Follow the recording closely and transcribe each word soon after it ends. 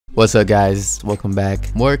What's up guys, welcome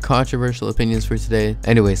back. More controversial opinions for today.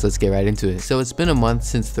 Anyways, let's get right into it. So it's been a month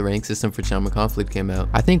since the rank system for Chime of Conflict came out.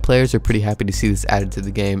 I think players are pretty happy to see this added to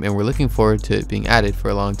the game, and we're looking forward to it being added for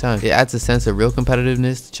a long time. It adds a sense of real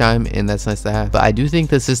competitiveness to Chime, and that's nice to have. But I do think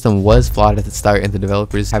the system was flawed at the start, and the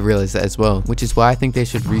developers have realized that as well, which is why I think they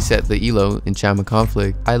should reset the ELO in Chime of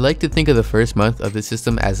Conflict. I like to think of the first month of the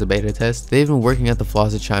system as a beta test. They've been working at the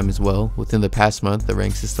flaws of Chime as well. Within the past month, the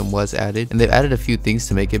rank system was added, and they've added a few things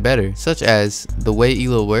to make it better, such as the way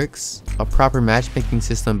ELO works, a proper matchmaking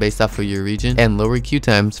system based off of your region, and lower queue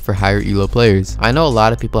times for higher ELO players. I know a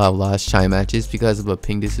lot of people have lost Chime matches because of a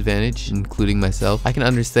ping disadvantage, including myself. I can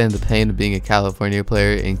understand the pain of being a California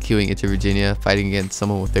player and queuing into Virginia, fighting against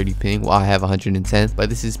someone with 30 ping while I have 110, but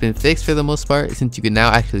this has been fixed for the most part since you can now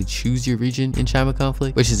actually choose your region in Chime of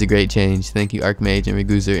Conflict, which is a great change. Thank you Archmage and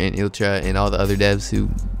Reguzer and Iltra and all the other devs who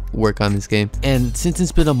work on this game. And since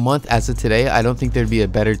it's been a month as of today, I don't think there'd be a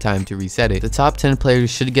better time to reset it. The top 10 players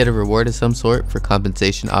should get a reward of some sort for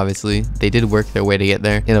compensation. Obviously they did work their way to get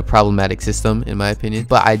there in a problematic system in my opinion,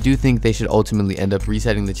 but I do think they should ultimately end up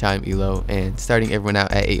resetting the Chime ELO and starting everyone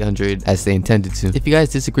out at 800 as they intended to. If you guys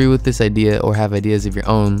disagree with this idea or have ideas of your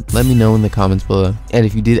own, let me know in the comments below. And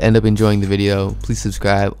if you did end up enjoying the video, please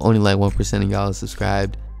subscribe. Only like 1% of y'all is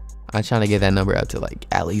subscribed. I'm trying to get that number up to like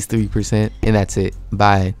at least 3%, and that's it.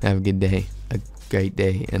 Bye. Have a good day, a great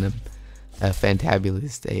day, and a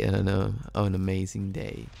fantabulous day, and an amazing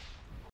day.